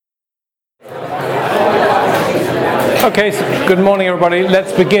Okay, so good morning everybody.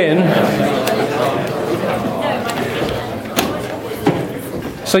 Let's begin.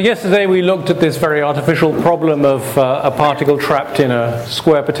 So yesterday we looked at this very artificial problem of a particle trapped in a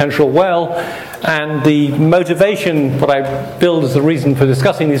square potential well, and the motivation, what I billed as the reason for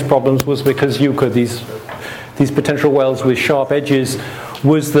discussing these problems, was because Euclid, these potential wells with sharp edges,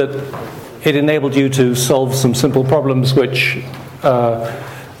 was that it enabled you to solve some simple problems which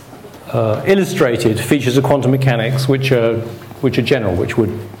illustrated features of quantum mechanics which are general, which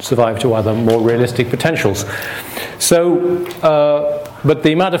would survive to other more realistic potentials. So, but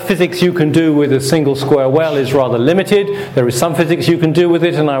the amount of physics you can do with a single square well is rather limited. There is some physics you can do with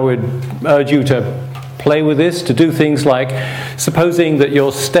it, and I would urge you to play with this, to do things like supposing that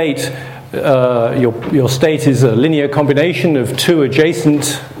your state your state is a linear combination of two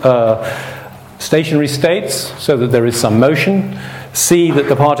adjacent stationary states, so that there is some motion. See that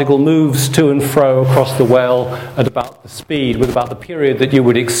the particle moves to and fro across the well at about the speed, with about the period that you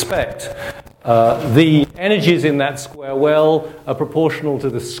would expect. The energies in that square well are proportional to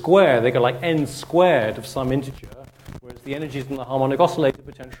the square. They go like n squared of some integer, whereas the energies in the harmonic oscillator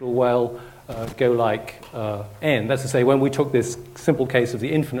potential well go like n. That's to say, when we took this simple case of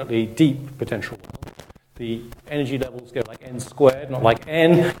the infinitely deep potential well, the energy levels go like n squared, not like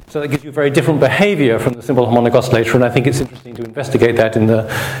n. So that gives you a very different behavior from the simple harmonic oscillator, and I think it's interesting to investigate that in the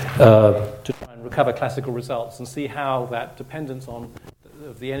to try and recover classical results and see how that dependence on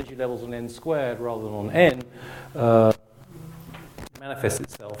the energy levels on n squared rather than on n manifests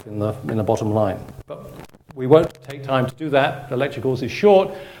itself in the bottom line. But we won't take time to do that. The lecture course is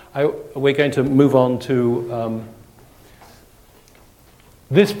short. We're going to move on to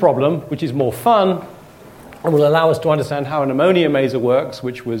this problem, which is more fun, and will allow us to understand how an ammonia maser works,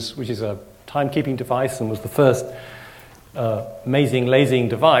 which is a timekeeping device and was the first Masing lasing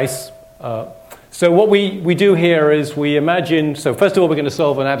device. So what we do here is we imagine, so first of all we're going to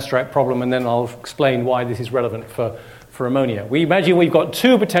solve an abstract problem, and then I'll explain why this is relevant for ammonia. We imagine we've got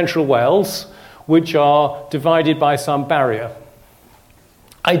two potential wells which are divided by some barrier.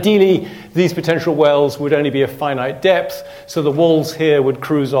 Ideally, these potential wells would only be a finite depth, so the walls here would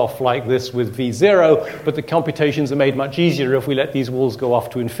cruise off like this with V0, but the computations are made much easier if we let these walls go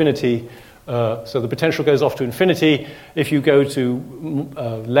off to infinity. So the potential goes off to infinity if you go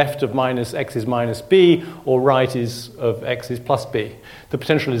to left of minus x is minus b, or right is of x is plus b. The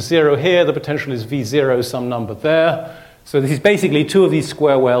potential is 0 here, the potential is V0, some number there. So this is basically two of these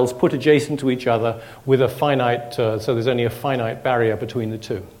square wells put adjacent to each other with a finite, so there's only a finite barrier between the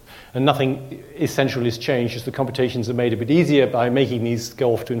two. And nothing essential is changed, just the computations are made a bit easier by making these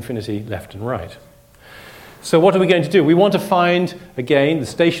go off to infinity left and right. So what are we going to do? We want to find, again, the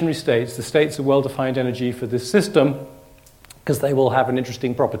stationary states, the states of well-defined energy for this system, because they will have an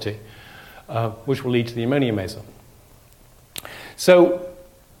interesting property, which will lead to the ammonia maser. So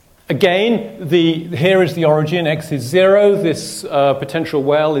again, here is the origin, x is 0. This potential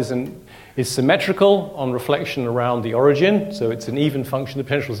well is symmetrical on reflection around the origin, so it's an even function. The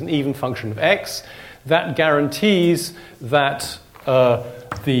potential is an even function of x. That guarantees that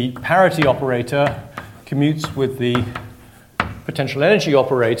the parity operator commutes with the potential energy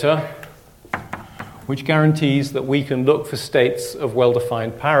operator, which guarantees that we can look for states of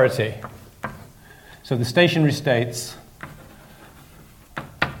well-defined parity. So the stationary states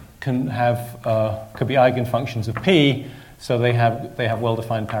could be eigenfunctions of P, so they have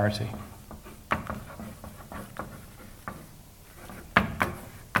well-defined parity.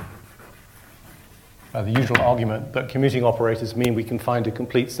 The usual argument that commuting operators mean we can find a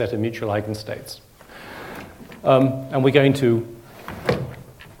complete set of mutual eigenstates. And we're going to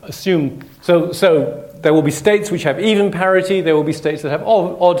assume, so there will be states which have even parity, there will be states that have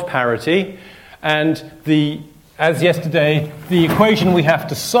odd parity, and as yesterday, the equation we have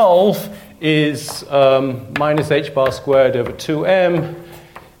to solve is minus h bar squared over 2m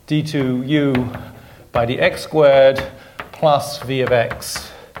d2u by dx squared plus v of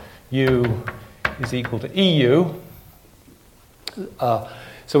x u is equal to eu.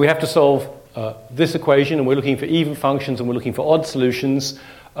 So we have to solve this equation, and we're looking for even functions and we're looking for odd solutions.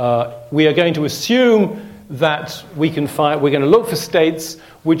 We are going to assume that we're going to look for states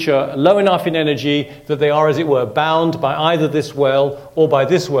which are low enough in energy that they are, as it were, bound by either this well or by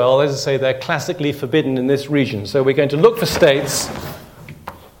this well. As I say, they're classically forbidden in this region. So we're going to look for states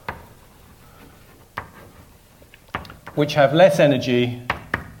which have less energy,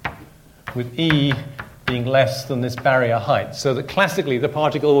 with E being less than this barrier height, so that classically the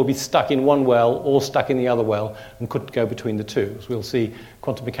particle will be stuck in one well or stuck in the other well and couldn't go between the two. As we'll see,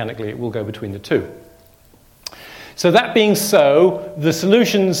 quantum mechanically it will go between the two. So that being so, the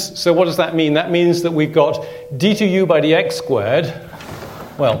solutions, so what does that mean? That means that we've got d2u by dx squared.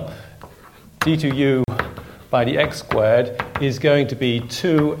 Well, d2u by dx squared is going to be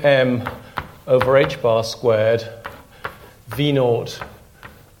 2m over h bar squared v naught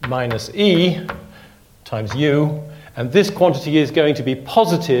minus e times u. And this quantity is going to be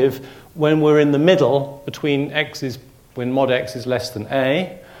positive when we're in the middle between when mod x is less than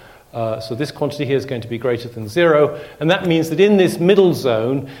a. So this quantity here is going to be greater than 0. And that means that in this middle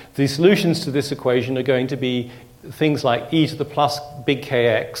zone, the solutions to this equation are going to be things like e to the plus big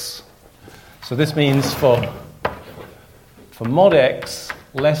kx. So this means for mod x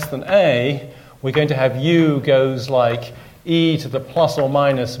less than a, we're going to have u goes like e to the plus or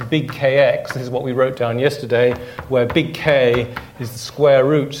minus big kx. This is what we wrote down yesterday, where big K is the square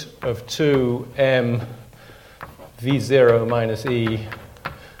root of 2m v0 minus e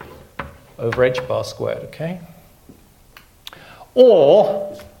over h bar squared, okay?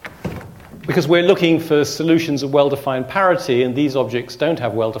 Or, because we're looking for solutions of well-defined parity, and these objects don't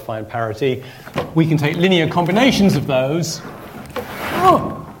have well-defined parity, we can take linear combinations of those,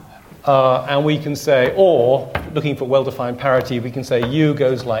 and we can say, or, looking for well-defined parity, we can say u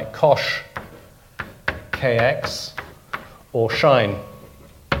goes like cosh kx, or shine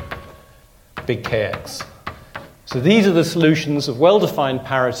big kx. So these are the solutions of well-defined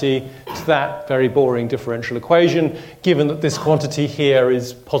parity to that very boring differential equation, given that this quantity here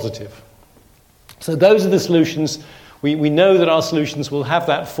is positive. So those are the solutions. We know that our solutions will have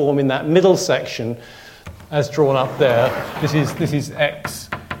that form in that middle section as drawn up there. This is x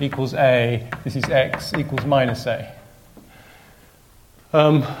equals a. This is x equals minus a.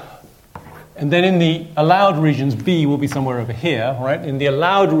 And then in the allowed regions, B will be somewhere over here, right? In the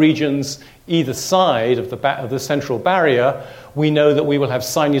allowed regions, either side of the central barrier, we know that we will have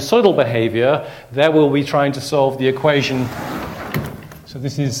sinusoidal behavior. There we'll be trying to solve the equation. So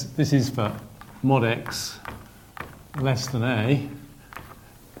this is for mod x less than a.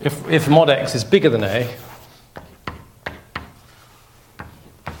 If mod x is bigger than a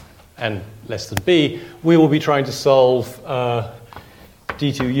and less than b, we will be trying to solve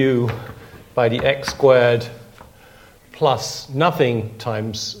d2u by the x squared plus nothing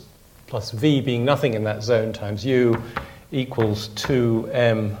times plus v being nothing in that zone times u equals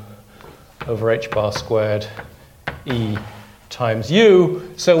 2m over h bar squared e times u.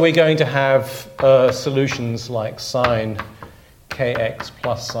 So we're going to have solutions like sine kx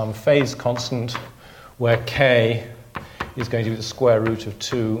plus some phase constant, where k is going to be the square root of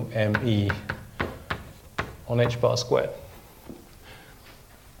 2me on h bar squared.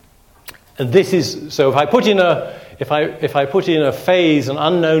 And this is, so if I put in a phase, an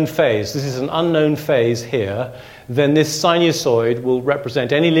unknown phase, this is an unknown phase here, then this sinusoid will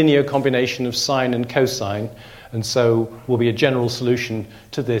represent any linear combination of sine and cosine, and so will be a general solution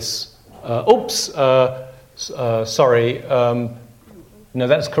to this. Sorry, no,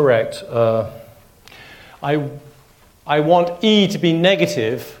 that's correct. I want e to be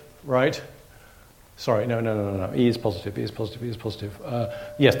negative, right? Sorry, no. E is positive, E is positive, E is positive.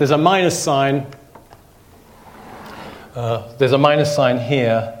 Yes, there's a minus sign. There's a minus sign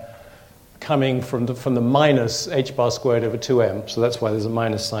here coming from the minus h bar squared over 2m. So that's why there's a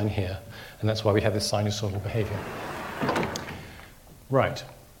minus sign here. And that's why we have this sinusoidal behavior. Right.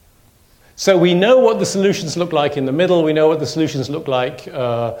 So we know what the solutions look like in the middle. We know what the solutions look like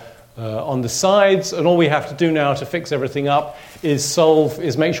on the sides, and all we have to do now to fix everything up is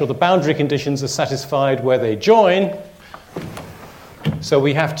make sure the boundary conditions are satisfied where they join. So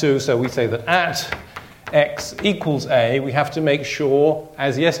we say that at x equals a, we have to make sure,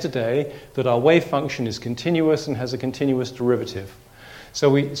 as yesterday, that our wave function is continuous and has a continuous derivative. So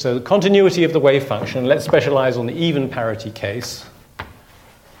the continuity of the wave function, let's specialize on the even parity case.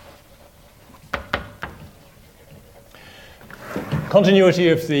 Continuity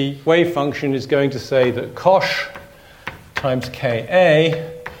of the wave function is going to say that cosh times Ka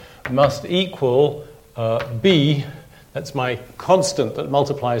must equal b, that's my constant that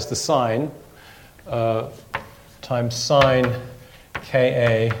multiplies the sine, times sine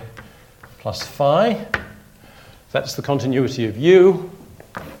Ka plus phi. That's the continuity of u.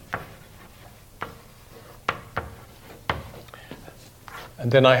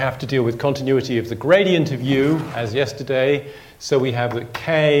 And then I have to deal with continuity of the gradient of u, as yesterday. So we have that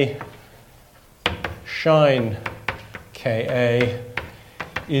k shine Ka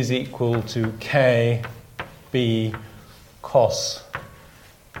is equal to k b cos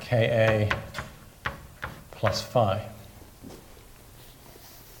Ka plus phi.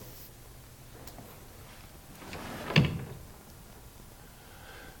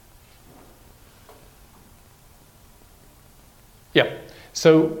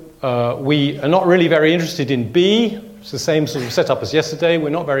 So we are not really very interested in B. It's the same sort of setup as yesterday. We're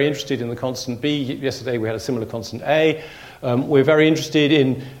not very interested in the constant B. Yesterday we had a similar constant A. We're very interested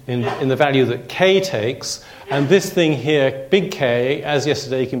in the value that K takes. And this thing here, big K, as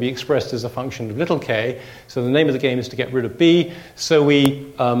yesterday, can be expressed as a function of little k. So the name of the game is to get rid of B. So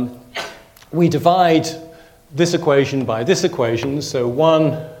we divide this equation by this equation. So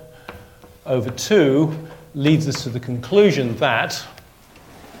 1 over 2 leads us to the conclusion that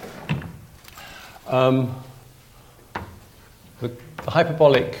the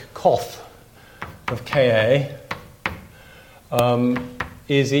hyperbolic coth of Ka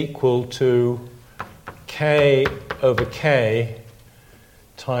is equal to K over K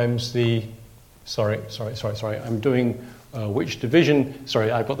times the, sorry, I'm doing which division,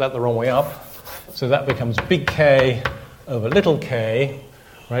 sorry, I got that the wrong way up. So that becomes big K over little k,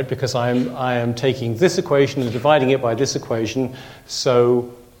 right, because I am taking this equation and dividing it by this equation.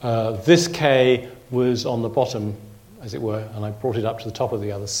 So this K was on the bottom, as it were, and I brought it up to the top of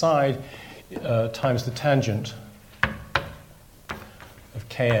the other side, times the tangent of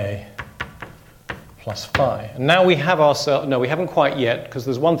Ka plus phi. And now we have ourselves, no, we haven't quite yet, because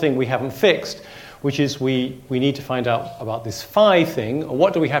there's one thing we haven't fixed, which is we need to find out about this phi thing. And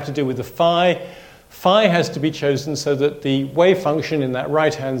what do we have to do with the phi? Phi has to be chosen so that the wave function in that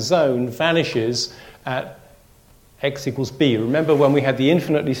right-hand zone vanishes at x equals b. Remember when we had the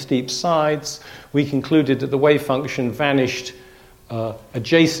infinitely steep sides, we concluded that the wave function vanished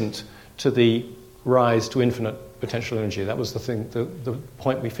adjacent to the rise to infinite potential energy. That was the thing, the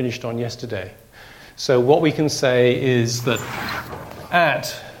point we finished on yesterday. So what we can say is that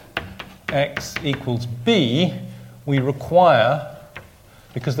at x equals b, we require,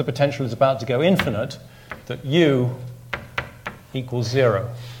 because the potential is about to go infinite, that u equals 0.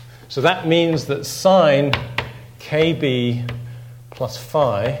 So that means that sine kb plus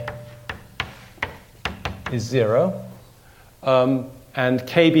phi is 0, and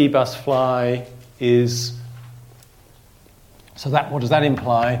kb plus phi is, so that, what does that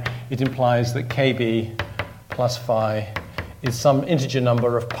imply? It implies that kb plus phi is some integer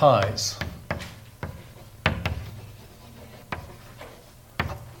number of pi's.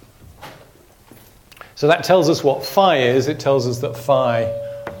 So that tells us what phi is. It tells us that phi,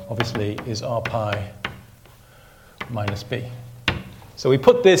 obviously, is r pi minus b. So we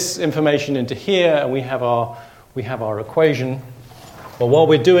put this information into here, and we have our equation. But while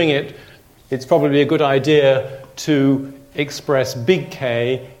we're doing it, it's probably a good idea to express big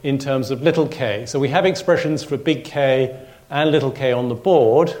K in terms of little k. So we have expressions for big K and little k on the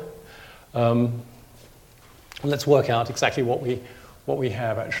board. Let's work out exactly what we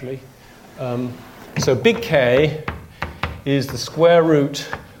have, actually. So big K is the square root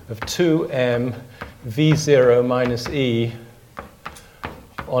of 2m v0 minus e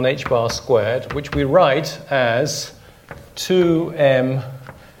on h bar squared, which we write as 2m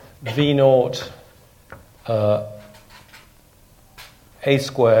v0 a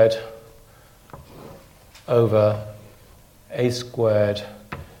squared over a squared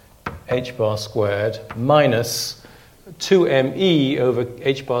h bar squared minus 2me over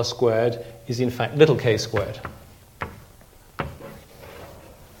h bar squared is in fact little k squared.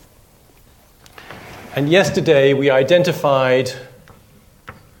 And yesterday we identified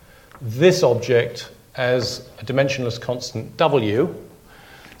this object as a dimensionless constant w.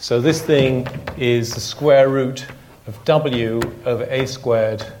 So this thing is the square root of w over a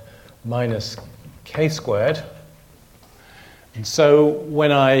squared minus k squared. And so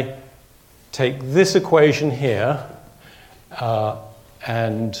when I take this equation here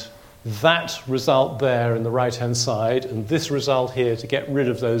and that result there in the right-hand side and this result here to get rid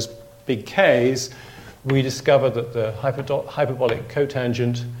of those big k's, we discover that the hyperbolic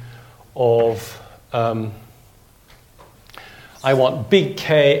cotangent of, I want big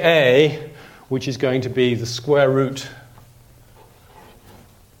Ka, which is going to be the square root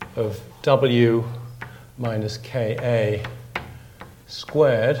of w minus Ka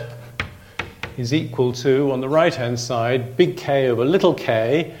squared, is equal to, on the right-hand side, big K over little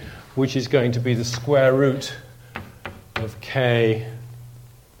k, which is going to be the square root of k,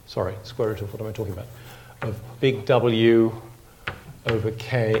 square root of, what am I talking about? Of big W over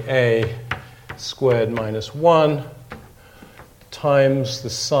Ka squared minus 1 times the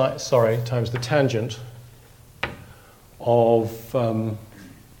times the tangent of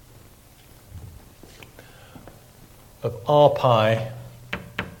r pi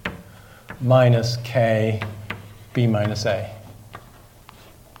minus k b minus a.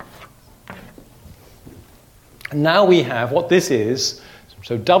 And now we have what this is.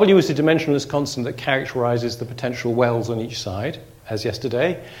 So W is the dimensionless constant that characterizes the potential wells on each side. as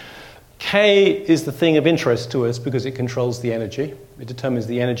yesterday. K is the thing of interest to us because it controls the energy. It determines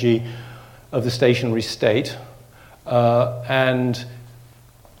the energy of the stationary state and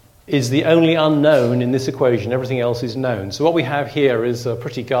is the only unknown in this equation. Everything else is known. So what we have here is a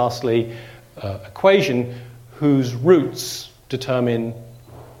pretty ghastly equation whose roots determine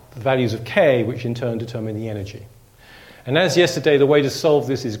the values of K, which in turn determine the energy. And as yesterday, the way to solve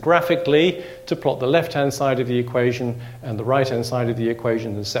this is graphically to plot the left-hand side of the equation and the right-hand side of the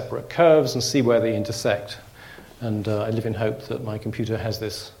equation as separate curves and see where they intersect. And I live in hope that my computer has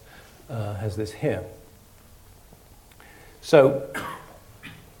this here. So,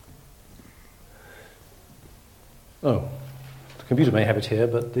 the computer may have it here,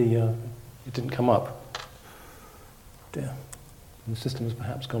 but it didn't come up. Dear. The system has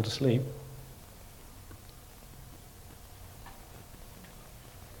perhaps gone to sleep.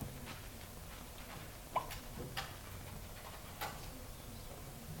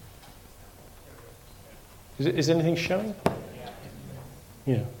 Is anything showing?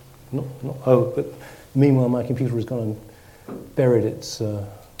 Yeah. Not, but meanwhile my computer has gone and buried its... Here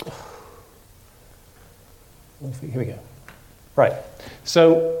we go. Right.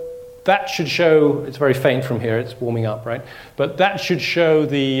 So that should show, it's very faint from here, it's warming up, right? But that should show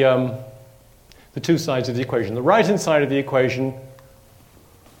the two sides of the equation. The right-hand side of the equation...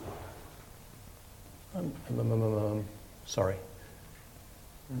 sorry.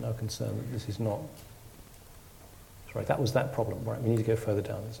 I'm now concerned that this is not... Sorry, that was that problem. Right, we need to go further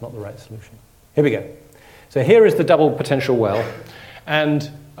down. It's not the right solution. Here we go. So here is the double potential well,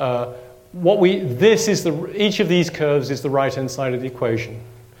 and each of these curves is the right-hand side of the equation.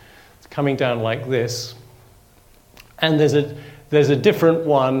 It's coming down like this, and there's a different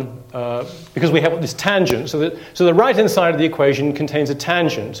one because we have this tangent. So the right-hand side of the equation contains a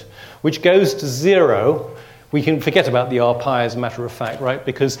tangent which goes to 0. We can forget about the r pi as a matter of fact, right?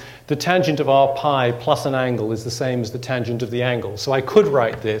 Because the tangent of r pi plus an angle is the same as the tangent of the angle. So I could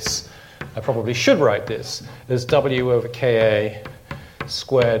write this, I probably should write this, as w over ka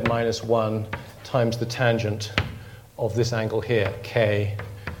squared minus 1 times the tangent of this angle here, k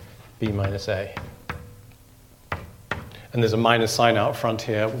b minus a. And there's a minus sign out front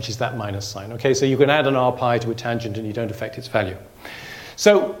here, which is that minus sign. Okay, so you can add an r pi to a tangent and you don't affect its value.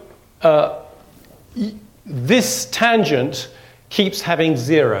 So this tangent keeps having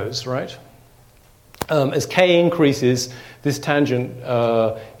zeros, right? As k increases, this tangent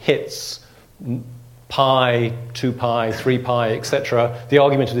hits pi, 2 pi, 3 pi, etc. The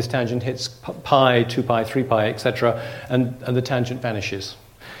argument of this tangent hits pi, 2 pi, 3 pi, etc. And the tangent vanishes.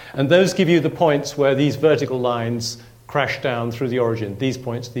 And those give you the points where these vertical lines crash down through the origin. These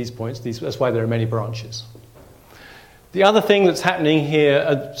points, these points, these. That's why there are many branches. The other thing that's happening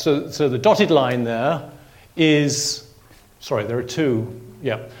here, so the dotted line there, there are two.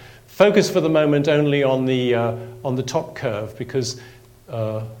 Yeah, focus for the moment only on the top curve because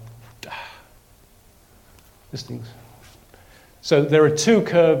this thing's. So there are two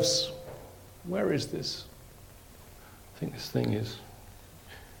curves. Where is this? I think this thing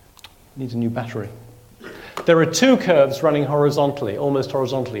needs a new battery. There are two curves running horizontally, almost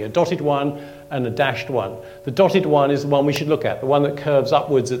horizontally, a dotted one and a dashed one. The dotted one is the one we should look at, the one that curves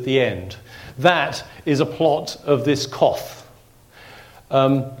upwards at the end. That is a plot of this Koth.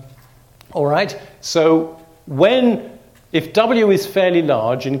 All right, so if W is fairly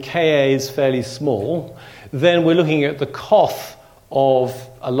large and Ka is fairly small, then we're looking at the Koth of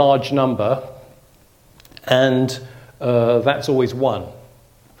a large number, and that's always 1.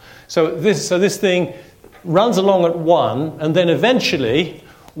 So this thing runs along at 1, and then eventually,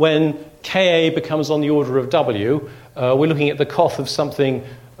 when Ka becomes on the order of W, we're looking at the Koth of something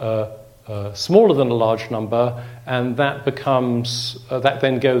smaller than a large number, and that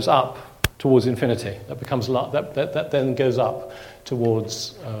then goes up towards infinity. That then goes up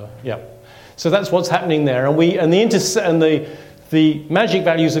towards So that's what's happening there, and the magic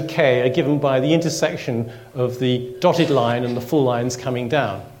values of K are given by the intersection of the dotted line and the full lines coming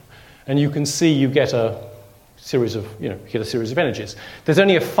down, and you can see you get a series of energies. There's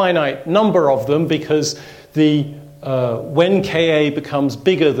only a finite number of them because when Ka becomes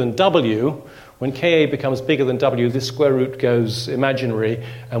bigger than W, this square root goes imaginary,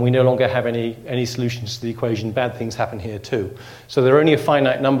 and we no longer have any solutions to the equation. Bad things happen here too. So there are only a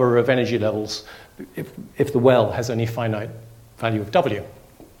finite number of energy levels if the well has only finite value of W.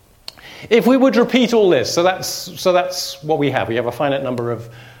 If we would repeat all this, so that's what we have. We have a finite number of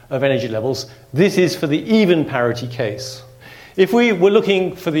energy levels. This is for the even parity case. If we were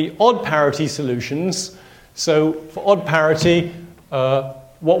looking for the odd parity solutions, so for odd parity,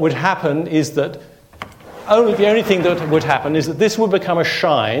 what would happen is that the only thing that would happen is that this would become a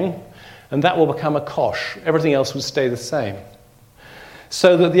shine, and that will become a kosh. Everything else would stay the same.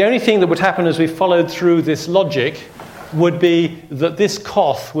 So that the only thing that would happen as we followed through this logic would be that this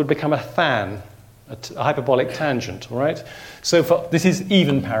koth would become a than, a hyperbolic tangent, all right? So this is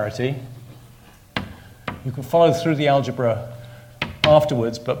even parity. You can follow through the algebra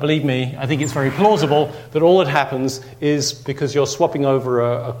afterwards, but believe me, I think it's very plausible that all that happens is because you're swapping over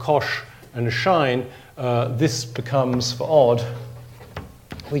a kosh and a shine, this becomes, for odd,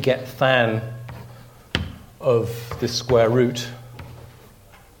 we get than of this square root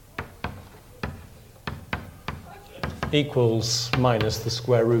equals minus the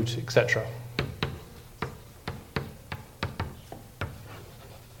square root, etc.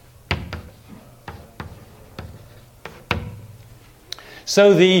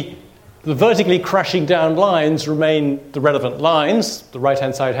 So the vertically crashing down lines remain the relevant lines. The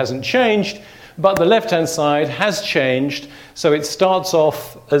right-hand side hasn't changed, but the left-hand side has changed. So it starts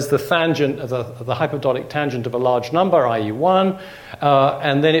off as the tangent, the hyperbolic tangent of a large number, i.e. 1,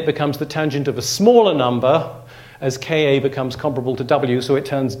 and then it becomes the tangent of a smaller number as Ka becomes comparable to W, so it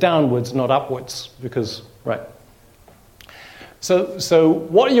turns downwards, not upwards, because, right. So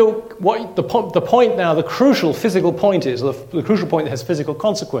the point now, the crucial physical point is, the crucial point that has physical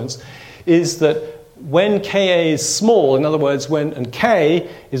consequence, is that when Ka is small, in other words, and K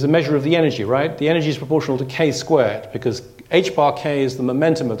is a measure of the energy, right? The energy is proportional to K squared, because h bar K is the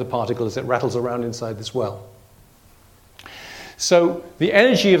momentum of the particle as it rattles around inside this well. So the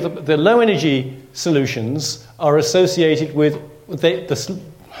energy of the low energy solutions are associated with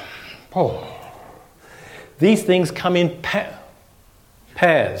these things come in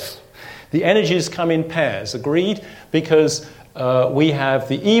pairs. The energies come in pairs, agreed? Because we have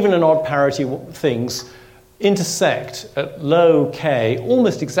the even and odd parity things intersect at low K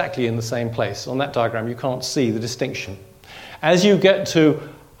almost exactly in the same place. On that diagram, you can't see the distinction. As you get to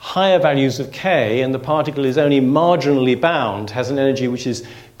higher values of K and the particle is only marginally bound, has an energy which is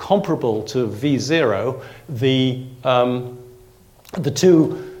comparable to V0, the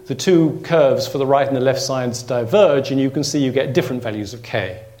two curves for the right and the left sides diverge, and you can see you get different values of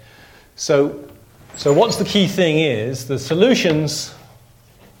K. So what's the key thing is the solutions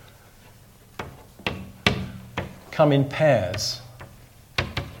come in pairs.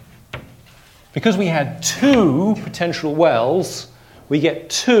 Because we had two potential wells, we get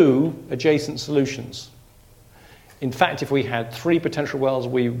two adjacent solutions. In fact, if we had three potential wells,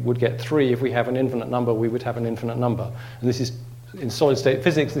 we would get three. If we have an infinite number, we would have an infinite number. And this is, in solid-state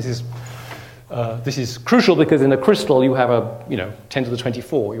physics, this is crucial because in a crystal you have 10 to the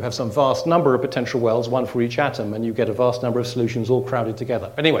 24. You have some vast number of potential wells, one for each atom, and you get a vast number of solutions all crowded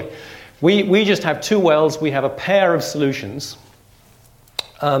together. Anyway, we just have two wells. We have a pair of solutions.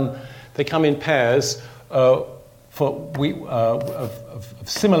 They come in pairs of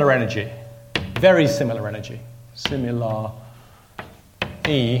similar energy, very similar energy, similar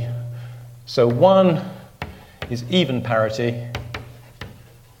E. So one is even parity,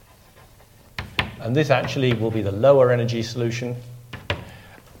 and this actually will be the lower energy solution.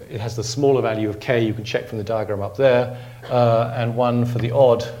 It has the smaller value of K, you can check from the diagram up there, and one for the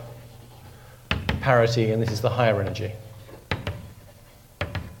odd parity, and this is the higher energy.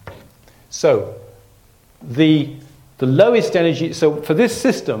 So the lowest energy, so for this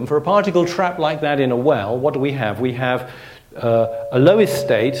system, for a particle trapped like that in a well, what do we have? We have a lowest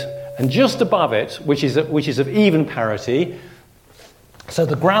state, and just above it, which is of even parity. So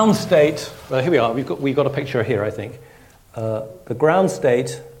the ground state, well, here we are, we've got a picture here, I think. The ground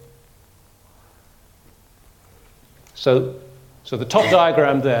state, so the top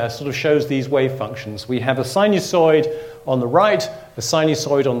diagram there sort of shows these wave functions. We have a sinusoid on the right, a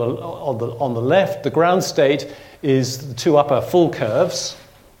sinusoid on the left. The ground state is the two upper full curves.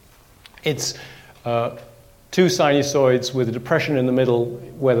 It's two sinusoids with a depression in the middle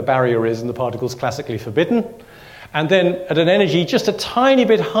where the barrier is and the particle's classically forbidden. And then at an energy just a tiny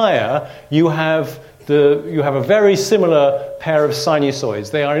bit higher, you have a very similar pair of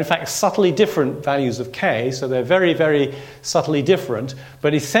sinusoids. They are in fact subtly different values of K, so they're very, very subtly different.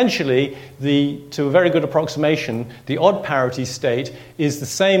 But essentially, to a very good approximation, the odd parity state is the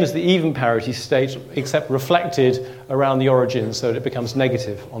same as the even parity state, except reflected around the origin, so that it becomes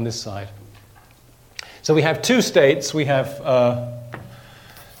negative on this side. So we have two states. We have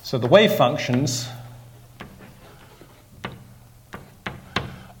so the wave functions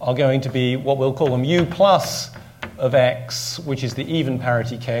are going to be what we'll call them u plus of x, which is the even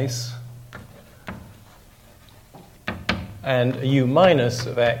parity case, and a u minus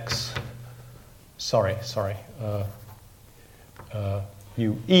of x,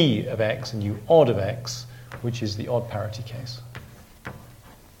 u e of x and u odd of x, which is the odd parity case.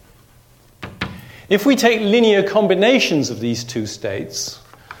 If we take linear combinations of these two states,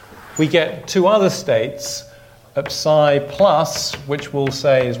 we get two other states at psi plus, which we'll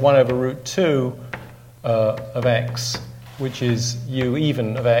say is 1 over root 2 of x, which is u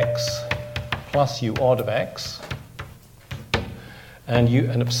even of x plus u odd of x, and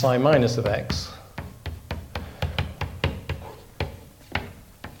a psi minus of x.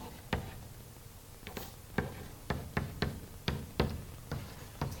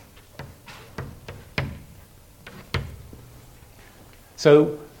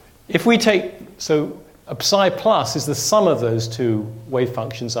 So if we take, so a psi plus is the sum of those two wave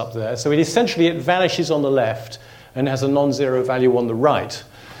functions up there. So it vanishes on the left and has a non-zero value on the right.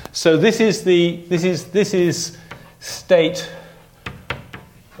 So this is state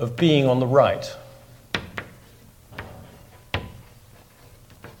of being on the right.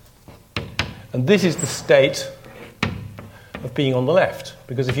 And this is the state of being on the left.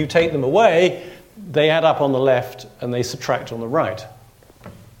 Because if you take them away, they add up on the left and they subtract on the right.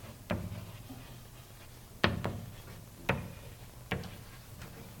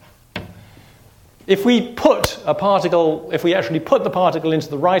 If we actually put the particle into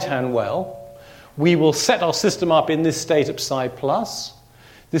the right-hand well, we will set our system up in this state at psi plus.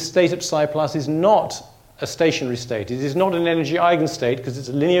 This state at psi plus is not a stationary state. It is not an energy eigenstate because it's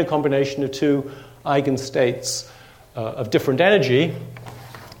a linear combination of two eigenstates of different energy.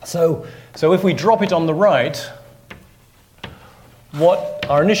 So if we drop it on the right, what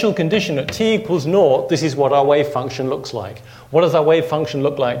our initial condition at t equals 0, this is what our wave function looks like. What does our wave function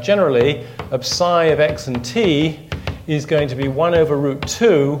look like generally? A psi of x and t is going to be 1 over root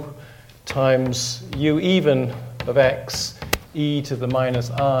 2 times u even of x e to the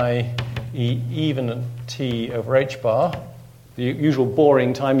minus I e even t over h bar, the usual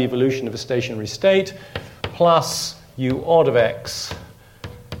boring time evolution of a stationary state, plus u odd of x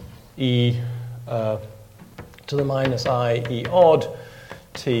e to the minus I e odd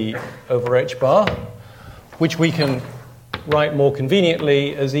t over h bar, which we can write more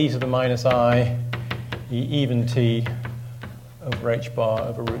conveniently as e to the minus I e even t over h bar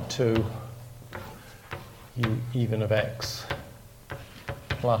over root 2 u even of x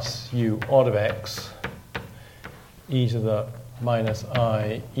plus u odd of x e to the minus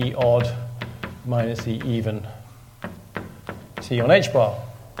I e odd minus e even t on h bar.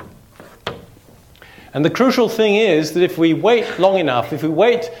 And the crucial thing is that if we wait long enough, if we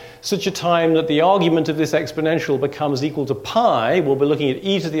wait such a time that the argument of this exponential becomes equal to pi, we'll be looking at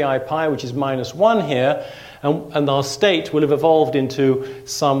e to the I pi, which is minus 1 here, and our state will have evolved into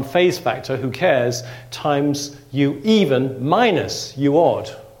some phase factor, who cares, times u even minus u odd,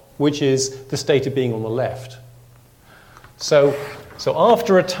 which is the state of being on the left. So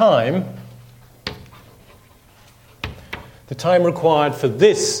after a time, the time required for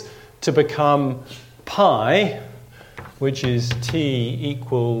this to become pi, which is t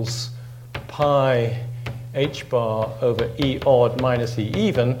equals pi h bar over e odd minus e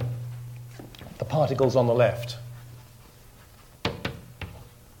even, the particle's on the left.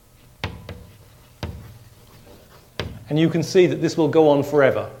 And you can see that this will go on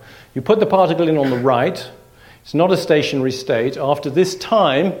forever. You put the particle in on the right, it's not a stationary state. After this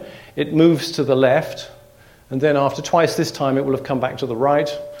time, it moves to the left, and then after twice this time, it will have come back to the right.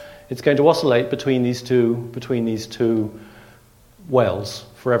 It's going to oscillate between these two wells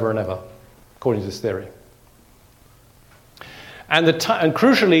forever and ever, according to this theory. And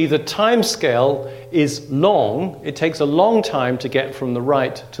crucially, the time scale is long. It takes a long time to get from the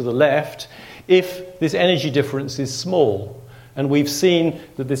right to the left if this energy difference is small. And we've seen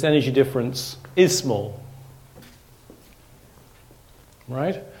that this energy difference is small.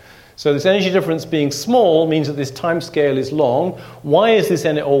 Right? So this energy difference being small means that this time scale is long. When is this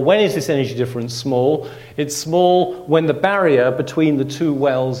energy difference small? It's small when the barrier between the two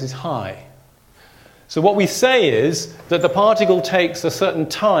wells is high. So what we say is that the particle takes a certain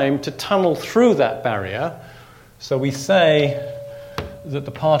time to tunnel through that barrier. So we say that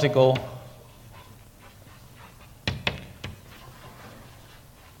the particle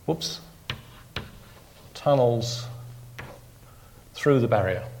tunnels through the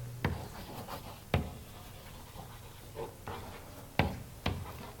barrier.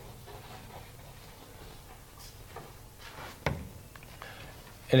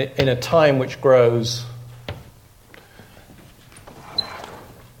 In a time which grows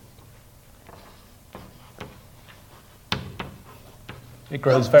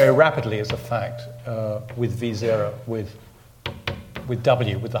very rapidly as a fact with V0, with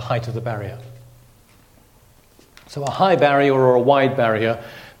W, with the height of the barrier. So a high barrier or a wide barrier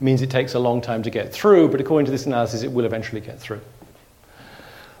means it takes a long time to get through, but according to this analysis, it will eventually get through.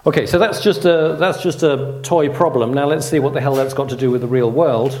 Okay, so that's just a toy problem. Now let's see what the hell that's got to do with the real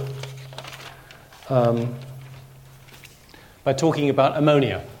world. By talking about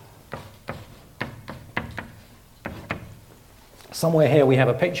ammonia. Somewhere here we have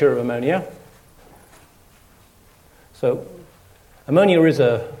a picture of ammonia. So ammonia is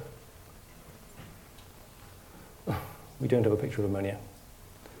a... We don't have a picture of ammonia.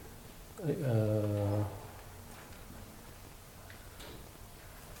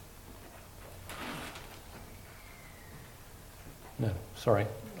 No, sorry,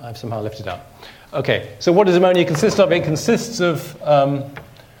 I've somehow left it out. Okay, so what does ammonia consist of? It consists of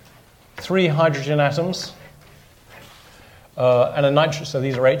 3 hydrogen atoms and a nitrogen, so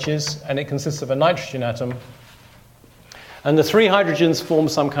these are H's, and it consists of a nitrogen atom. And the 3 hydrogens form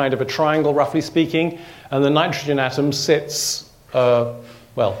some kind of a triangle, roughly speaking, and the nitrogen atom sits,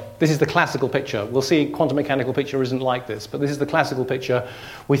 well, this is the classical picture. We'll see quantum mechanical picture isn't like this, but this is the classical picture.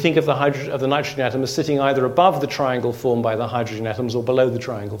 We think of the nitrogen atom as sitting either above the triangle formed by the hydrogen atoms or below the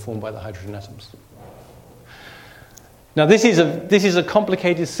triangle formed by the hydrogen atoms. Now this is a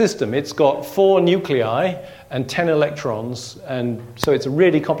complicated system. It's got 4 nuclei and 10 electrons, and so it's a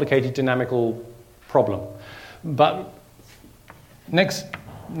really complicated dynamical problem. But next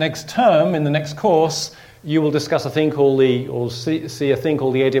term, in the next course, you will discuss a thing called see a thing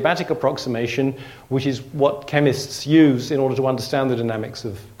called the adiabatic approximation, which is what chemists use in order to understand the dynamics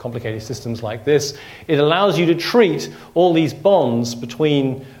of complicated systems like this. It allows you to treat all these bonds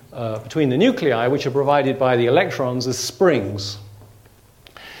between the nuclei, which are provided by the electrons, as springs.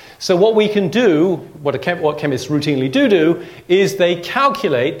 So what we can do, what chemists routinely do, is they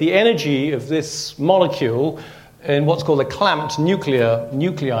calculate the energy of this molecule in what's called a clamped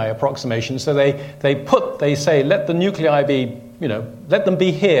nuclei approximation. So they say, let the nuclei be, let them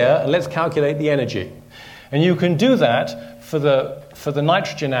be here, and let's calculate the energy. And you can do that for the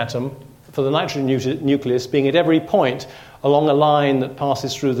nitrogen atom, for the nitrogen nucleus being at every point along a line that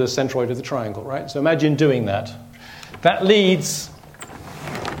passes through the centroid of the triangle, right? So imagine doing that. That leads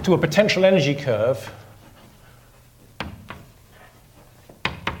to a potential energy curve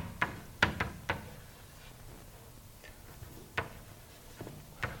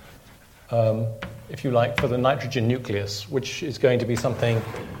if you like, for the nitrogen nucleus, which is going to be something,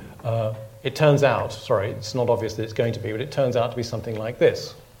 it turns out, sorry, it's not obvious that it's going to be, but it turns out to be something like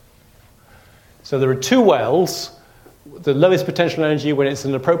this. So there are 2 wells, the lowest potential energy when it's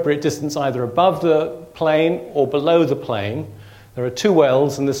an appropriate distance either above the plane or below the plane. There are 2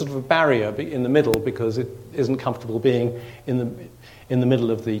 wells, and there's sort of a barrier in the middle because it isn't comfortable being in the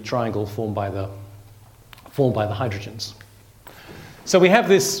middle of the triangle formed by the hydrogens. So we have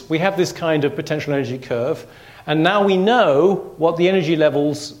this kind of potential energy curve, and now we know what the energy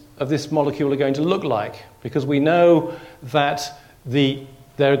levels of this molecule are going to look like, because we know that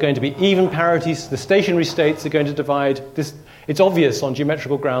there are going to be even parities. The stationary states are going to divide this. It's obvious on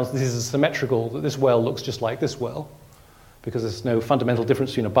geometrical grounds this is symmetrical, that this well looks just like this well, because there's no fundamental difference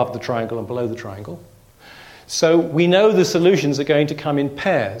between above the triangle and below the triangle. So we know the solutions are going to come in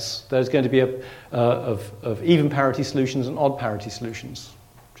pairs. There's going to be of even parity solutions and odd parity solutions,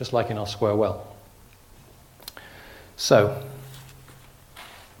 just like in our square well. So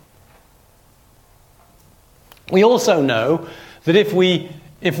we also know that if we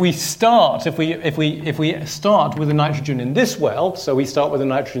start with a nitrogen in this well, so we start with a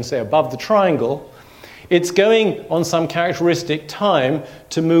nitrogen, say, above the triangle, it's going on some characteristic time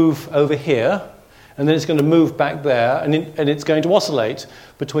to move over here, and then it's going to move back there, and it's going to oscillate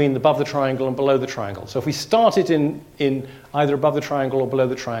between above the triangle and below the triangle. So if we start it in either above the triangle or below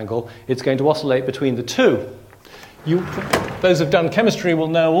the triangle, it's going to oscillate between the 2. Those who've done chemistry will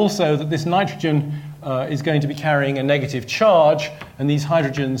know also that this nitrogen is going to be carrying a negative charge, and these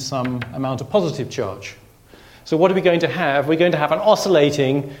hydrogens some amount of positive charge. So what are we going to have? We're going to have an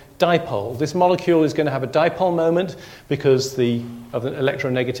oscillating dipole. This molecule is going to have a dipole moment because of the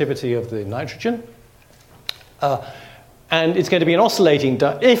electronegativity of the nitrogen. And it's going to be an oscillating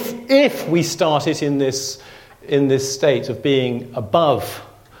if we start it in this state of being above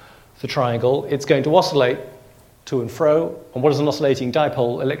the triangle, it's going to oscillate to and fro. And what does an oscillating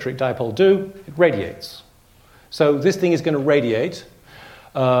electric dipole do? It radiates. So this thing is going to radiate,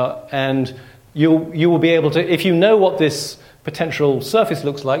 and you will be able to, if you know what this potential surface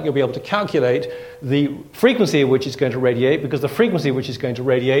looks like, you'll be able to calculate the frequency at which it's going to radiate, because the frequency at which it's going to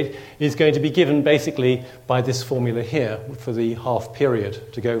radiate is going to be given basically by this formula here for the half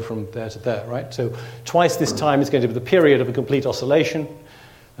period to go from there to there, right? So twice this time is going to be the period of a complete oscillation,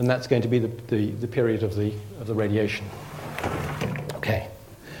 and that's going to be the period of the radiation. Okay.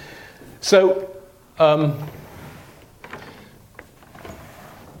 So,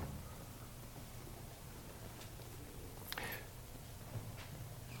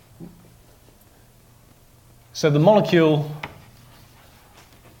 so the molecule,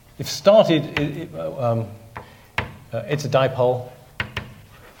 if started, it's a dipole.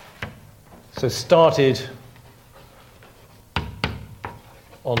 So started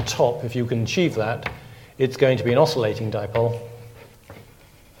on top, if you can achieve that, it's going to be an oscillating dipole.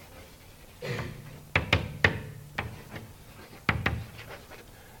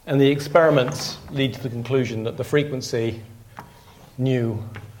 And the experiments lead to the conclusion that the frequency nu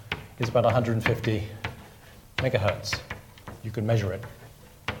is about 150 megahertz. You can measure it.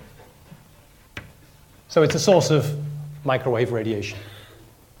 So it's a source of microwave radiation.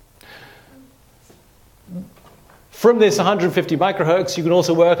 From this 150 microhertz, you can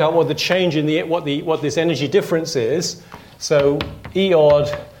also work out what the change in what this energy difference is. So E odd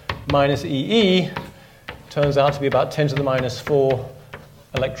minus EE turns out to be about 10 to the minus 4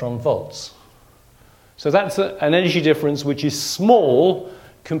 electron volts. So that's an energy difference which is small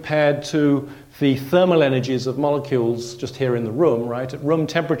compared to the thermal energies of molecules just here in the room, right? At room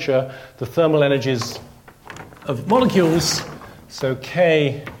temperature, the thermal energies of molecules, so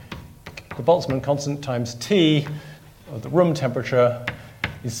K, the Boltzmann constant, times T of the room temperature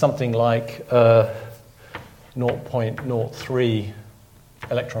is something like 0.03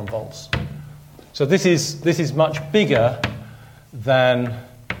 electron volts. So this is much bigger than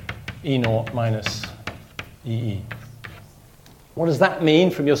E naught minus EE. What does that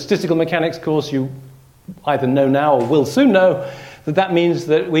mean? From your statistical mechanics course, you either know now or will soon know that means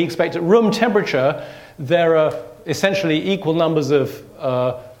that we expect at room temperature there are essentially equal numbers of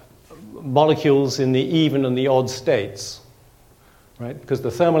molecules in the even and the odd states, right? Because the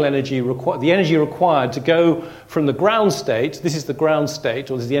thermal energy, the energy required to go from the ground state, this is the ground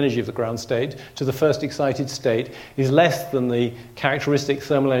state, or this is the energy of the ground state, to the first excited state, is less than the characteristic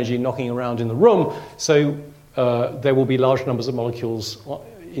thermal energy knocking around in the room. So there will be large numbers of molecules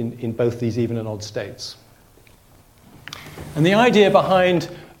in both these even and odd states. And the idea behind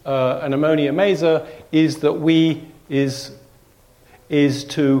an ammonia maser is that is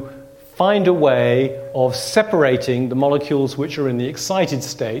to find a way of separating the molecules which are in the excited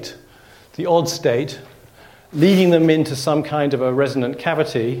state, the odd state, leading them into some kind of a resonant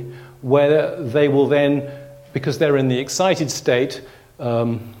cavity where they will then, because they're in the excited state,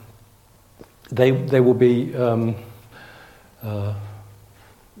 they will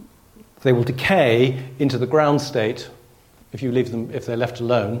decay into the ground state. If you leave them, if they're left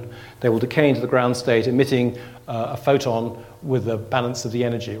alone, they will decay into the ground state, emitting a photon with the balance of the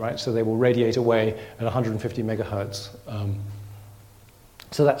energy, right? So they will radiate away at 150 megahertz.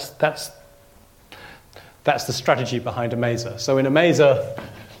 So that's the strategy behind a maser. So in a maser,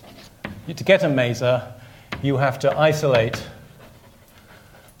 to get a maser, you have to isolate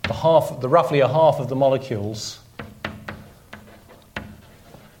roughly a half of the molecules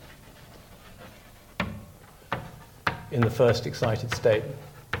in the first excited state.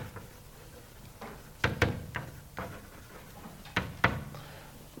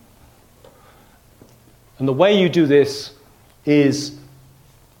 And the way you do this is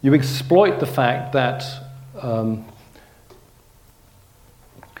you exploit the fact that,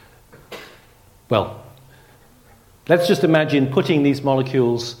 let's just imagine putting these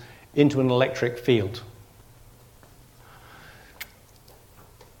molecules into an electric field.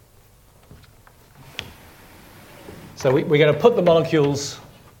 So we're going to put the molecules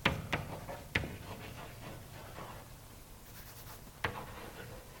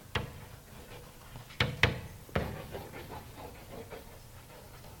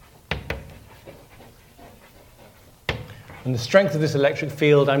and the strength of this electric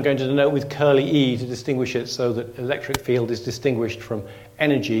field I'm going to denote with curly E to distinguish it so that electric field is distinguished from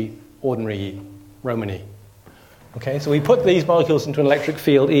energy, ordinary E, Roman E. Okay, so we put these molecules into an electric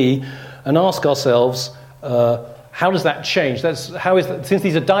field E and ask ourselves, how does that change? Since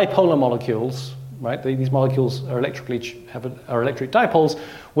these are dipolar molecules, right? These molecules are electric dipoles.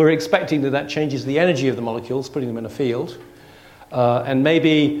 We're expecting that changes the energy of the molecules, putting them in a field, and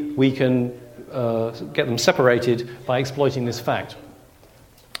maybe we can get them separated by exploiting this fact.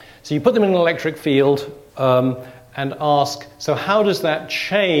 So you put them in an electric field and ask, so how does that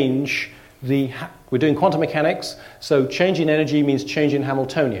change we're doing quantum mechanics, so change in energy means change in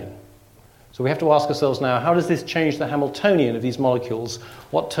Hamiltonian. So we have to ask ourselves now, how does this change the Hamiltonian of these molecules?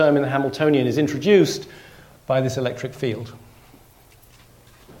 What term in the Hamiltonian is introduced by this electric field?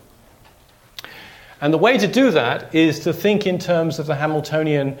 And the way to do that is to think in terms of the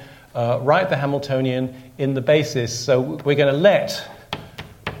Hamiltonian, write the Hamiltonian in the basis. So we're going to let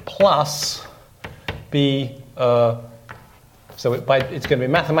plus be, so it's going to be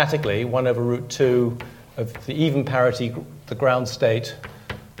mathematically 1 over root 2 of the even parity, the ground state,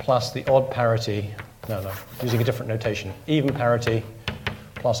 plus the odd parity, using a different notation, even parity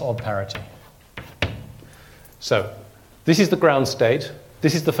plus odd parity. So this is the ground state.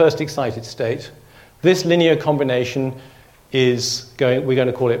 This is the first excited state. This linear combination we're going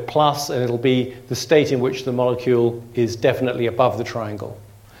to call it plus, and it'll be the state in which the molecule is definitely above the triangle.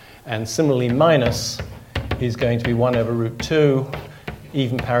 And similarly, minus is going to be 1 over root 2,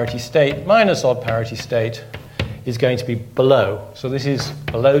 even parity state minus odd parity state is going to be below. So this is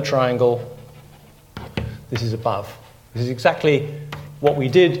below triangle, this is above. This is exactly what we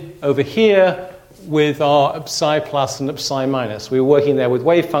did over here with our psi plus and psi minus. We were working there with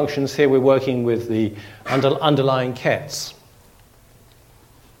wave functions. Here we're working with the underlying kets.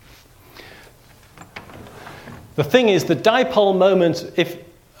 The thing is, the dipole moment,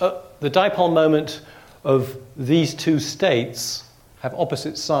 the dipole moment of these two states have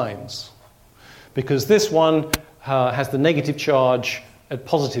opposite signs, because this one has the negative charge at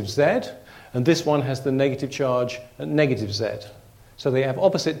positive z, and this one has the negative charge at negative z. So they have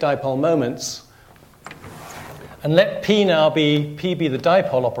opposite dipole moments. And let P be the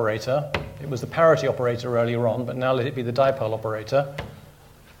dipole operator. It was the parity operator earlier on, but now let it be the dipole operator.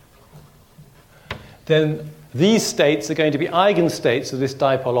 Then these states are going to be eigenstates of this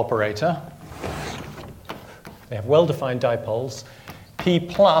dipole operator. They have well-defined dipoles. P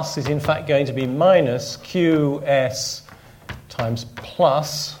plus is in fact going to be minus QS times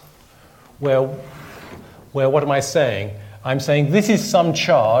plus, where what am I saying? I'm saying this is some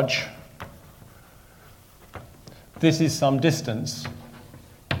charge, this is some distance.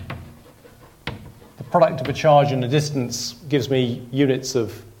 The product of a charge and a distance gives me units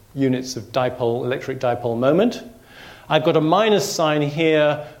of dipole, electric dipole moment. I've got a minus sign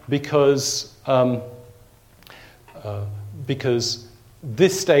here because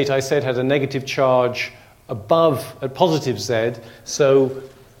this state, I said, had a negative charge above at positive z, so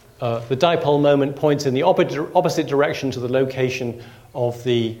the dipole moment points in the opposite direction to the location of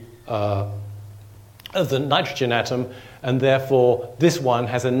the nitrogen atom, and therefore this one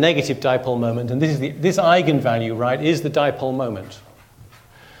has a negative dipole moment, and this eigenvalue, right, is the dipole moment.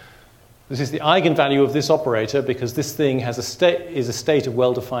 This is the eigenvalue of this operator because this thing is a state of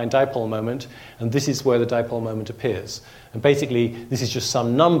well-defined dipole moment, and this is where the dipole moment appears. And basically, this is just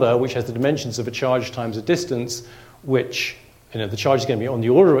some number which has the dimensions of a charge times a distance, which, the charge is going to be on the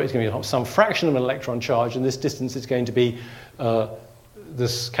order, it's going to be some fraction of an electron charge, and this distance is going to be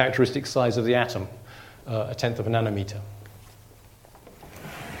this characteristic size of the atom, 1/10 of a nanometer.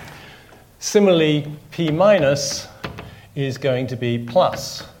 Similarly, P minus is going to be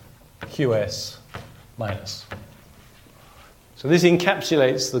plus QS minus. So this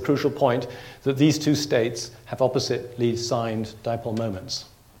encapsulates the crucial point that these two states have oppositely signed dipole moments.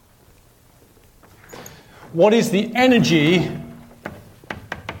 What is the energy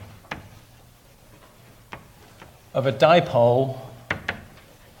of a dipole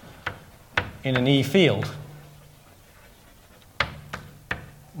in an E field?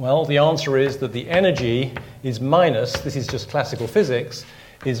 Well, the answer is that the energy is minus, this is just classical physics,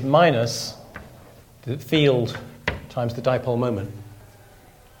 is minus the field times the dipole moment.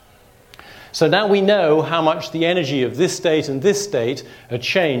 So now we know how much the energy of this state and this state are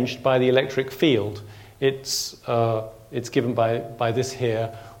changed by the electric field. It's given by this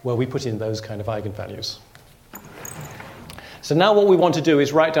here, where we put in those kind of eigenvalues. So now what we want to do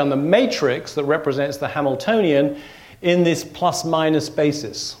is write down the matrix that represents the Hamiltonian in this plus-minus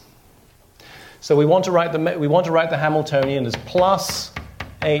basis. So we want to write the Hamiltonian as plus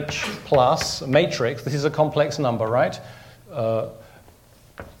H plus, a matrix. This is a complex number, right?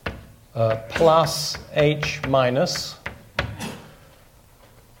 Plus H minus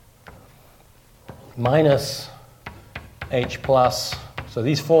H plus. So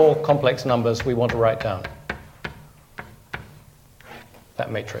these four complex numbers we want to write down.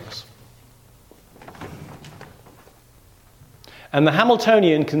 That matrix. And the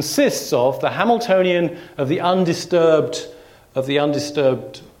Hamiltonian consists of the Hamiltonian of the undisturbed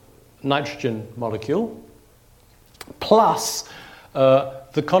nitrogen molecule plus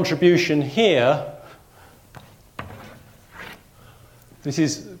the contribution here. This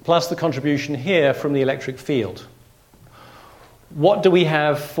is plus the contribution here from the electric field. What do we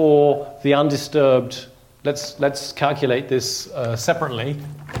have for the undisturbed? Let's calculate this separately.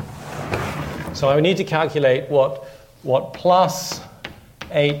 So I need to calculate what plus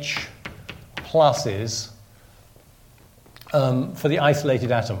H plus is for the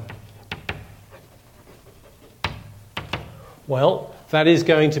isolated atom. Well, that is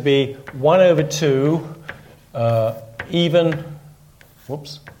going to be 1 over 2 even,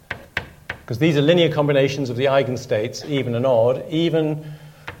 whoops, because these are linear combinations of the eigenstates, even and odd, even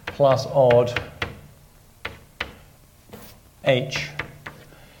plus odd h,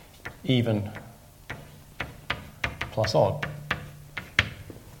 even plus odd.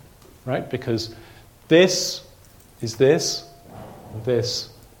 Right? Because this is this, this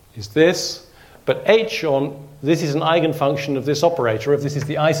is this, but h on this is an eigenfunction of this operator, if this is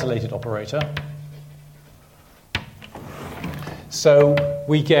the isolated operator. So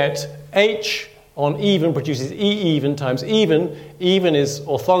we get h on even produces e even times even. Even is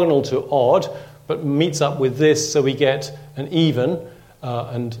orthogonal to odd, but meets up with this, so we get an even,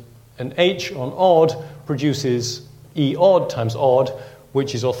 and h on odd produces e odd times odd,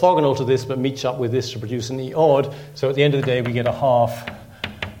 which is orthogonal to this, but meets up with this to produce an e odd. So at the end of the day, we get a half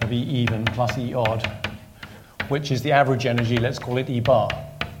of e even plus e odd, which is the average energy. Let's call it E bar.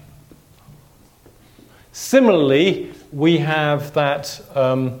 Similarly, we have that.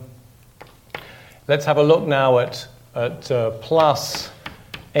 Let's have a look now at plus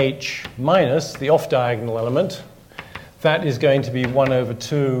h minus, the off-diagonal element. That is going to be 1 over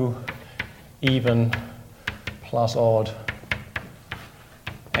 2 even plus odd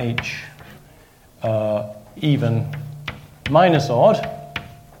h even minus odd.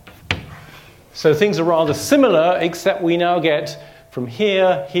 So things are rather similar, except we now get from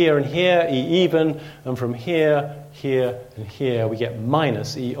here, here, and here, E even, and from here, here, and here, we get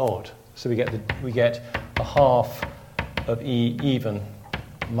minus E odd. So we get a half of E even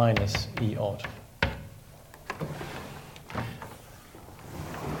minus E odd.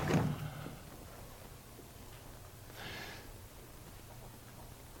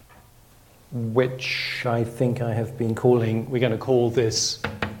 Which I think I have been calling, we're going to call this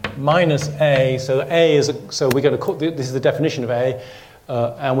minus A. So A is, so we're going to call, this is the definition of A,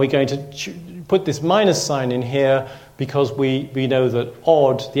 and we're going to put this minus sign in here because we know that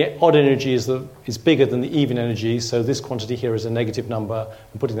the odd energy is bigger than the even energy, so this quantity here is a negative number,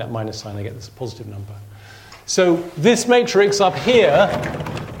 and putting that minus sign I get this positive number. So this matrix up here,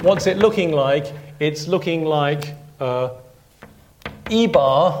 what's it looking like? It's looking like E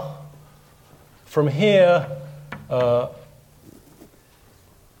bar from here, A.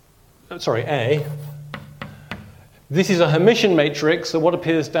 This is a Hermitian matrix, so what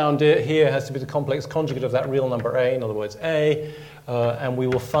appears down here has to be the complex conjugate of that real number A, in other words A, and we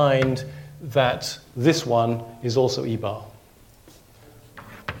will find that this one is also E bar.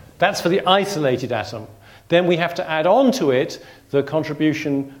 That's for the isolated atom. Then we have to add on to it the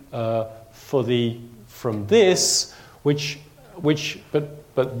contribution from this,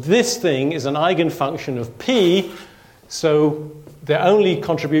 but this thing is an eigenfunction of P, so there are only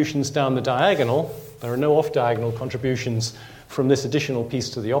contributions down the diagonal. There are no off-diagonal contributions from this additional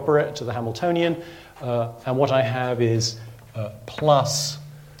piece to the operator, to the Hamiltonian, and what I have is plus.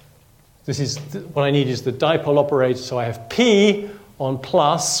 What I need is the dipole operator, so I have P on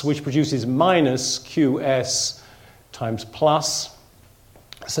plus, which produces minus QS times plus.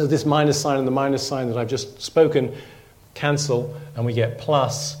 So this minus sign and the minus sign that I've just spoken cancel, and we get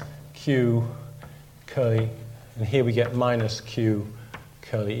plus Q curly, and here we get minus Q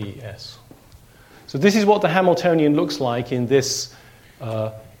curly ES. So this is what the Hamiltonian looks like in this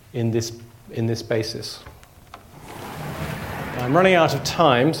basis. I'm running out of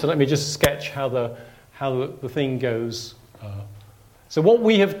time, so let me just sketch how the thing goes. So what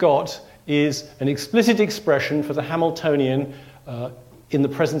we have got is an explicit expression for the Hamiltonian in the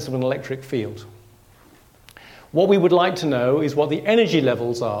presence of an electric field. What we would like to know is what the energy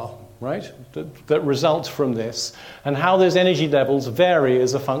levels are, right, that result from this, and how those energy levels vary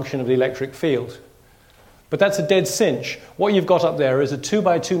as a function of the electric field. But that's a dead cinch. What you've got up there is a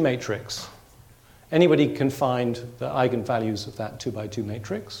 2x2 matrix. Anybody can find the eigenvalues of that 2x2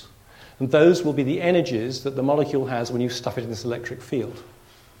 matrix. And those will be the energies that the molecule has when you stuff it in this electric field.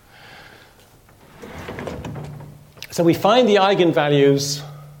 So we find the eigenvalues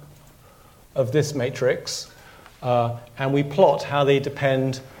of this matrix, and we plot how they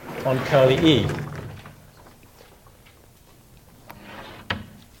depend on curly E.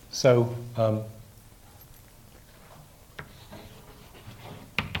 So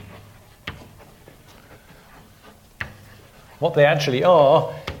what they actually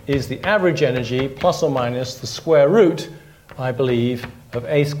are is the average energy plus or minus the square root, I believe, of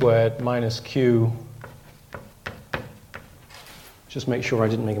A squared minus Q. Just make sure I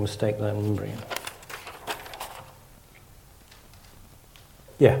didn't make a mistake there, remembering it.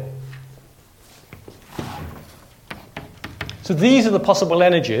 Yeah. So these are the possible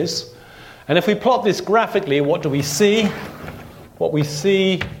energies. And if we plot this graphically, what do we see? what we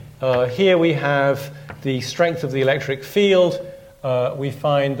see here, we have the strength of the electric field. We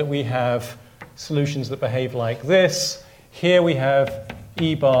find that we have solutions that behave like this. Here we have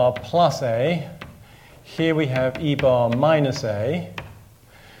E bar plus A. Here we have E bar minus A.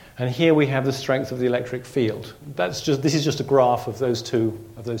 And here we have the strength of the electric field. This is just a graph of those two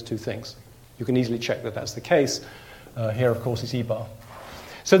things. You can easily check that that's the case. Here, of course, is E bar.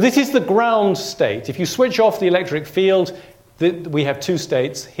 So this is the ground state. If you switch off the electric field, we have two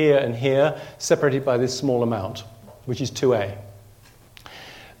states, here and here, separated by this small amount, which is 2A.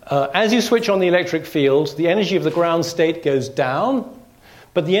 As you switch on the electric field, the energy of the ground state goes down,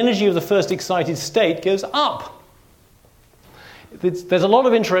 but the energy of the first excited state goes up. There's a lot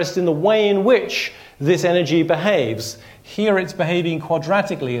of interest in the way in which this energy behaves. Here it's behaving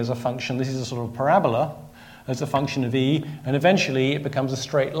quadratically as a function. This is a sort of parabola as a function of E, and eventually it becomes a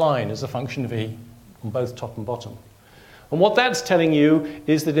straight line as a function of E on both top and bottom. And what that's telling you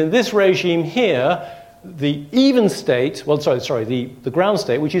is that in this regime here, the even state, the ground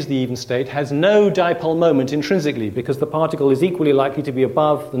state, which is the even state, has no dipole moment intrinsically because the particle is equally likely to be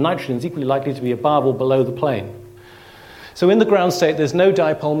above, the nitrogen is equally likely to be above or below the plane. So in the ground state, there's no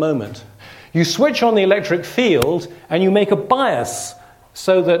dipole moment. You switch on the electric field and you make a bias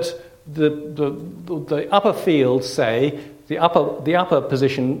so that the upper field, say, the upper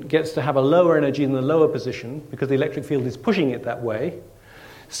position gets to have a lower energy than the lower position because the electric field is pushing it that way.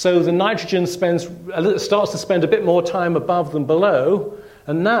 So the nitrogen starts to spend a bit more time above than below,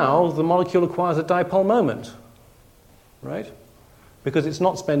 and now the molecule acquires a dipole moment, right? Because the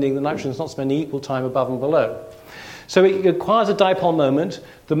nitrogen is not spending equal time above and below. So it acquires a dipole moment.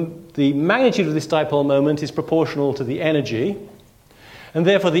 The magnitude of this dipole moment is proportional to the energy. And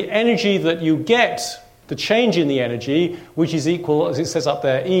therefore, the energy that you get, the change in the energy, which is equal, as it says up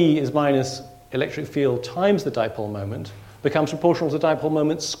there, E is minus electric field times the dipole moment, becomes proportional to the dipole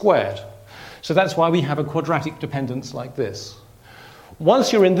moment squared. So that's why we have a quadratic dependence like this.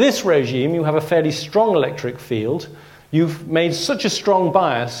 Once you're in this regime, you have a fairly strong electric field. You've made such a strong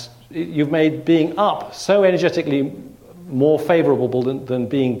bias, you've made being up so energetically more favorable than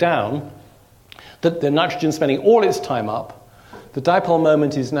being down, that the nitrogen spending all its time up. The dipole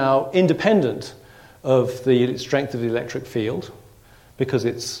moment is now independent of the strength of the electric field because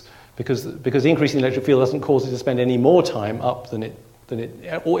the increase in the electric field doesn't cause it to spend any more time up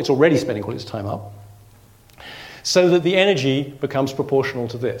or it's already spending all its time up. So that the energy becomes proportional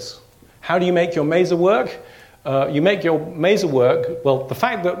to this. How do you make your maser work? You make your maser work, well, the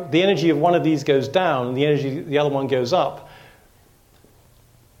fact that the energy of one of these goes down and the energy of the other one goes up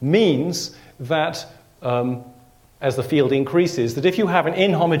means that, as the field increases, that if you have an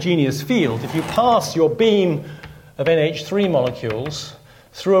inhomogeneous field, if you pass your beam of NH3 molecules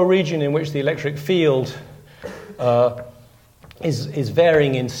through a region in which the electric field is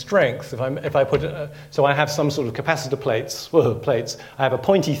varying in strength. If I put so I have some sort of capacitor plates. I have a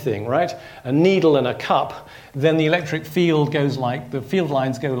pointy thing, right? A needle and a cup. Then the electric field the field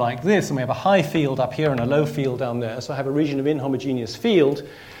lines go like this, and we have a high field up here and a low field down there. So I have a region of inhomogeneous field.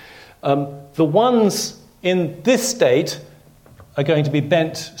 The ones in this state are going to be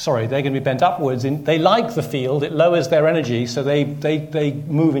bent. They're going to be bent upwards. They like the field. It lowers their energy, so they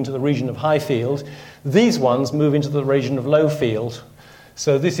move into the region of high field. These ones move into the region of low field.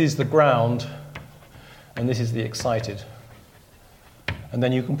 So this is the ground, and this is the excited. And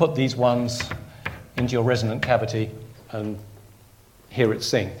then you can put these ones into your resonant cavity and hear it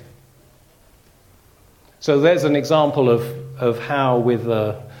sing. So there's an example of how with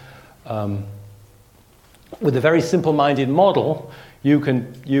a very simple-minded model, you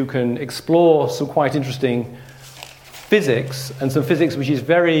can explore some quite interesting physics, and some physics which is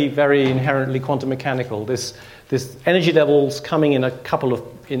very, very inherently quantum mechanical. This energy levels coming in a couple of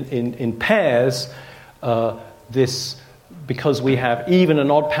in pairs. Because we have even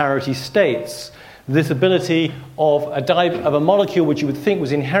and odd parity states. This ability of a molecule which you would think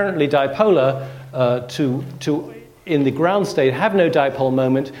was inherently dipolar to in the ground state have no dipole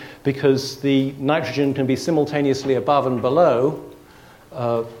moment because the nitrogen can be simultaneously above and below.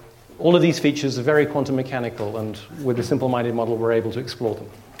 All of these features are very quantum mechanical, and with a simple-minded model, we're able to explore them.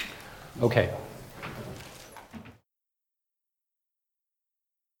 Okay.